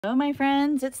Hello, my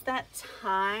friends. It's that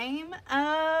time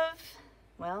of,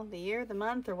 well, the year, the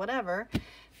month, or whatever.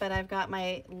 But I've got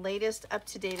my latest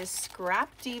up-to-date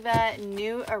Scrap Diva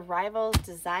new arrivals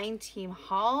design team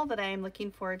haul that I am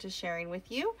looking forward to sharing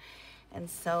with you. And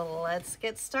so let's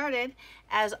get started.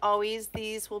 As always,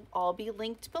 these will all be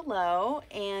linked below,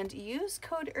 and use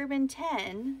code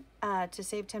URBAN10 to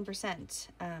save 10%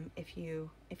 if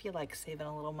you like saving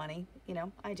a little money. You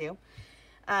know, I do.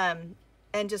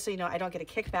 And just so you know, I don't get a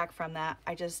kickback from that.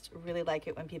 I just really like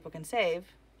it when people can save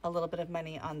a little bit of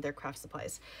money on their craft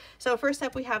supplies. So first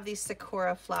up, we have these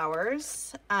Sakura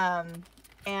Flowers. And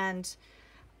I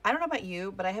don't know about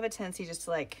you, but I have a tendency just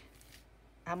to I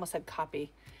almost said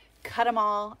copy, cut them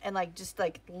all and just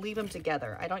leave them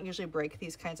together. I don't usually break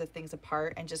these kinds of things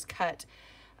apart, and just cut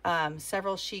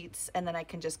several sheets, and then I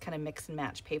can just kind of mix and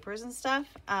match papers and stuff.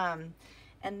 And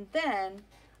then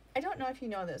I don't know if you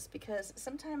know this, because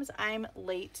sometimes I'm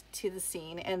late to the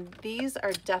scene, and these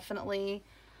are definitely,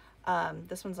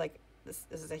 this one's this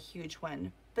is a huge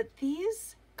one, but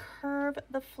these curve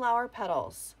the flower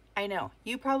petals. I know,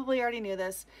 you probably already knew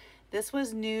this. This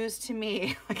was news to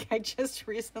me. I just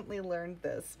recently learned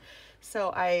this.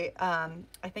 So I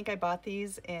think I bought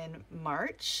these in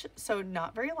March, so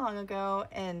not very long ago,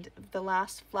 and the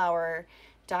last flower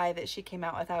die that she came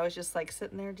out with, I was just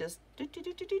sitting there just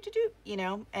you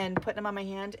know, and putting them on my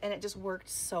hand, and it just worked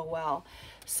so well.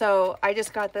 So I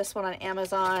just got this one on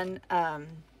Amazon,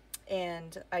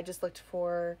 and I just looked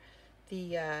for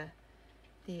the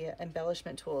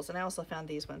embellishment tools, and I also found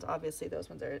these ones. Obviously those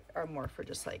ones are more for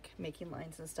just making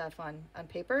lines and stuff on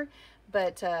paper,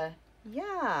 but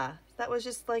yeah, that was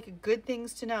just good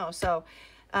things to know. So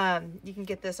you can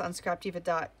get this on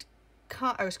scrapdiva.com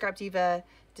or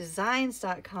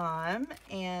scrapdivadesigns.com,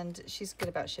 and she's good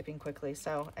about shipping quickly.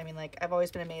 So I mean, I've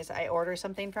always been amazed. I order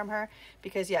something from her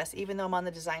because, yes, even though I'm on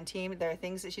the design team, there are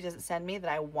things that she doesn't send me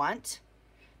that I want,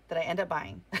 that I end up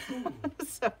buying.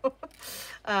 So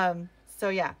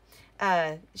yeah,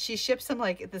 she ships them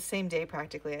the same day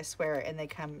practically, I swear, and they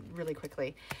come really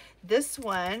quickly. This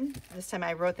time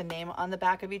I wrote the name on the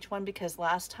back of each one, because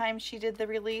last time she did the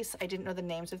release, I didn't know the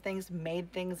names of things,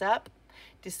 made things up,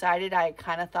 decided I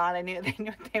kind of thought I knew they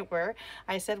knew what they were.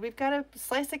 I said, we've got a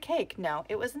slice of cake. No,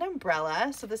 it was an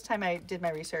umbrella. So this time I did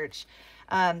my research.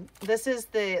 This is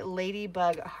the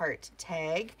Ladybug Heart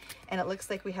Tag, and it looks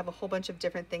like we have a whole bunch of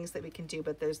different things that we can do,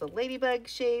 but there's the ladybug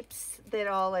shapes that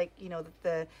all you know,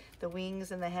 the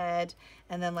wings and the head,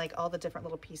 and then all the different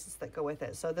little pieces that go with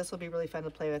it. So this will be really fun to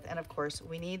play with. And of course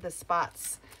we need the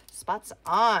spots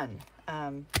on,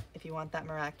 if you want that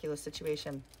miraculous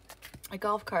situation. A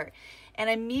golf cart. And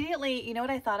immediately, you know what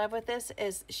I thought of with this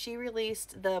is she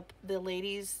released the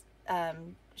ladies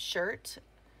shirt,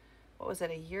 what was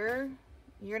it, a year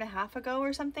and a half ago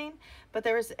or something, but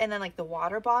there was, and then the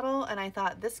water bottle, and I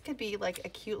thought this could be a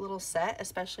cute little set,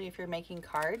 especially if you're making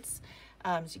cards.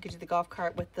 So you could do the golf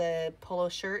cart with the polo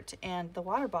shirt and the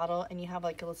water bottle, and you have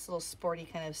this little sporty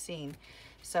kind of scene.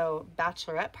 So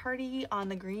bachelorette party on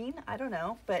the green, I don't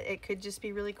know, but it could just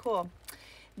be really cool.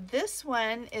 This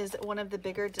one is one of the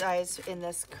bigger dies in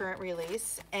this current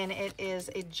release, and it is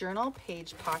a journal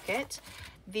page pocket.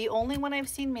 The only one I've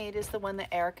seen made is the one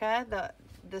that Erica,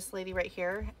 this lady right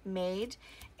here, made,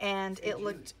 and it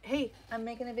looked, hey, I'm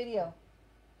making a video,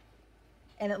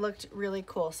 and it looked really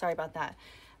cool. Sorry about that.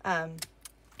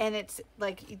 And it's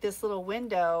this little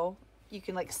window, you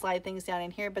can slide things down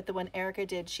in here, but the one Erica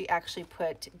did, she actually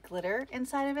put glitter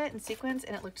inside of it and sequins,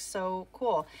 and it looked so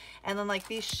cool. And then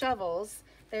these shovels,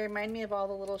 they remind me of all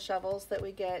the little shovels that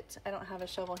we get. I don't have a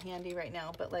shovel handy right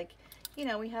now, but you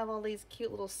know, we have all these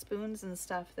cute little spoons and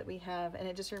stuff that we have, and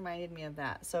it just reminded me of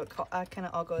that. So it kind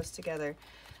of all goes together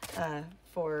and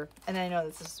I know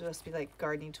this is supposed to be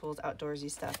gardening tools,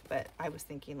 outdoorsy stuff, but I was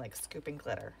thinking scooping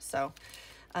glitter. So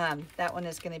that one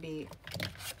is going to be,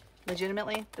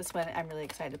 legitimately, this one I'm really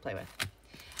excited to play with.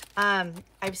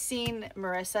 I've seen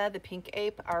Marissa, the Pink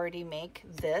Ape, already make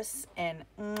this, and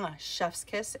chef's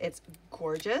kiss, it's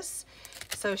gorgeous.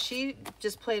 So she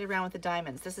just played around with the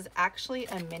diamonds. This is actually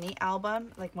a mini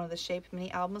album, one of the shaped mini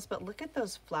albums, but look at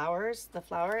those flowers. The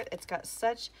flower, it's got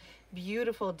such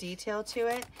beautiful detail to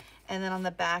it. And then on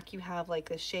the back you have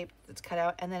the shape that's cut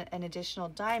out, and then an additional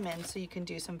diamond, so you can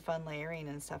do some fun layering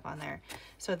and stuff on there.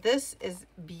 So this is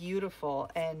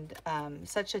beautiful, and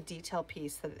such a detail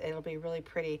piece that it'll be really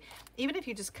pretty. Even if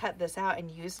you just cut this out and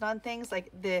use it on things,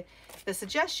 the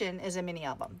suggestion is a mini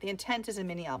album. The intent is a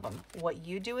mini album. What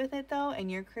you do with it though, and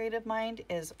your creative mind,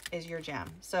 is your jam.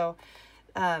 So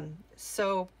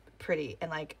so pretty,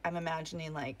 and I'm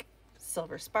imagining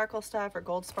silver sparkle stuff or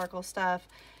gold sparkle stuff.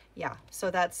 Yeah, so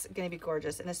that's going to be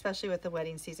gorgeous, and especially with the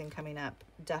wedding season coming up,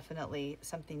 definitely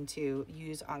something to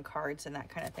use on cards and that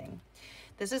kind of thing.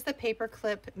 This is the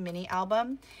paperclip mini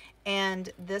album, and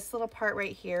this little part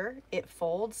right here, it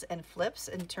folds and flips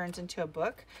and turns into a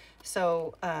book.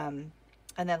 So and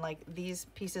then like these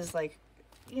pieces, like,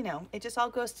 you know, it just all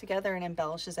goes together and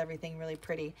embellishes everything really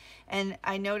pretty. And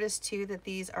I noticed too that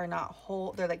these are not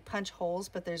whole, they're like punch holes,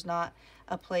 but there's not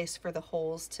a place for the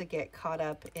holes to get caught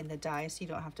up in the die, so you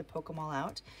don't have to poke them all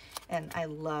out. And I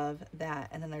love that.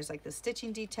 And then there's like the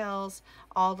stitching details,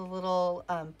 all the little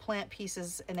plant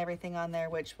pieces and everything on there,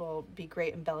 which will be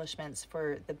great embellishments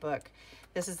for the book.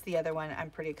 This is the other one I'm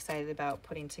pretty excited about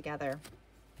putting together.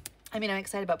 I mean, I'm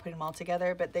excited about putting them all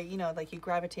together, but they, you know, like you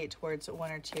gravitate towards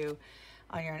one or two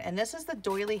on your own. And this is the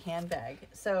Doily Handbag.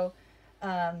 So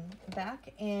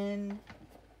back in,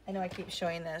 I know I keep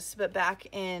showing this, but back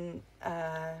in,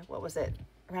 what was it?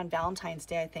 Around Valentine's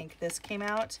Day, I think this came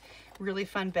out. Really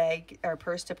fun bag or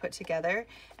purse to put together.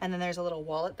 And then there's a little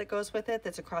wallet that goes with it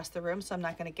that's across the room, so I'm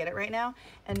not gonna get it right now.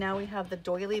 And now we have the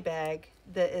Doily bag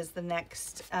that is the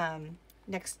next,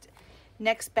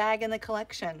 next bag in the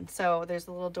collection. So there's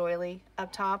a little doily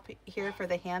up top here for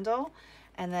the handle,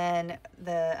 and then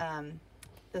the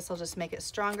this will just make it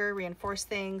stronger, reinforce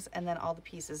things, and then all the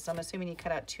pieces. So I'm assuming you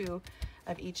cut out 2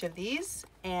 of each of these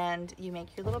and you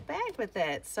make your little bag with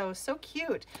it. So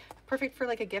cute. Perfect for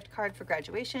like a gift card for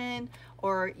graduation,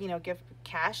 or, you know, gift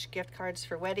cards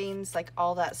for weddings, like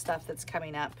all that stuff that's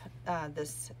coming up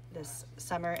this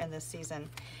summer and this season.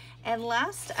 And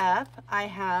last up, I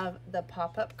have the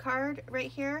pop-up card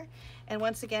right here. And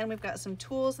once again, we've got some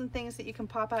tools and things that you can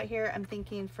pop out here. I'm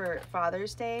thinking for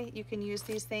Father's Day, you can use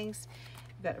these things.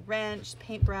 You've got a wrench,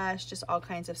 paintbrush, just all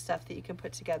kinds of stuff that you can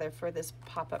put together for this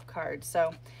pop-up card.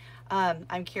 So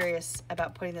I'm curious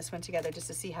about putting this one together just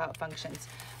to see how it functions.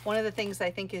 One of the things I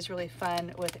think is really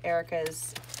fun with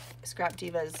Erica's Scrap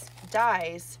Divas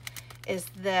dies is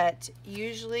that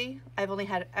usually I've only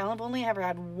ever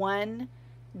had one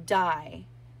die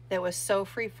that was so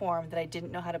free-form that I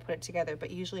didn't know how to put it together. But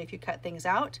usually if you cut things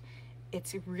out,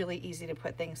 it's really easy to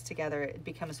put things together. It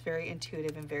becomes very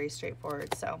intuitive and very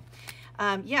straightforward. So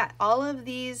yeah, all of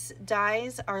these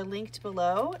dies are linked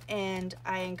below, and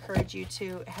I encourage you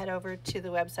to head over to the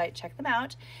website, check them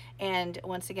out. And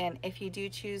once again, if you do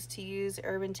choose to use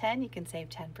Urban 10, you can save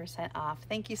 10% off.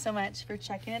 Thank you so much for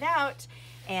checking it out,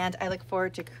 and I look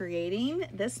forward to creating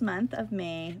this month of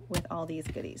May with all these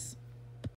goodies.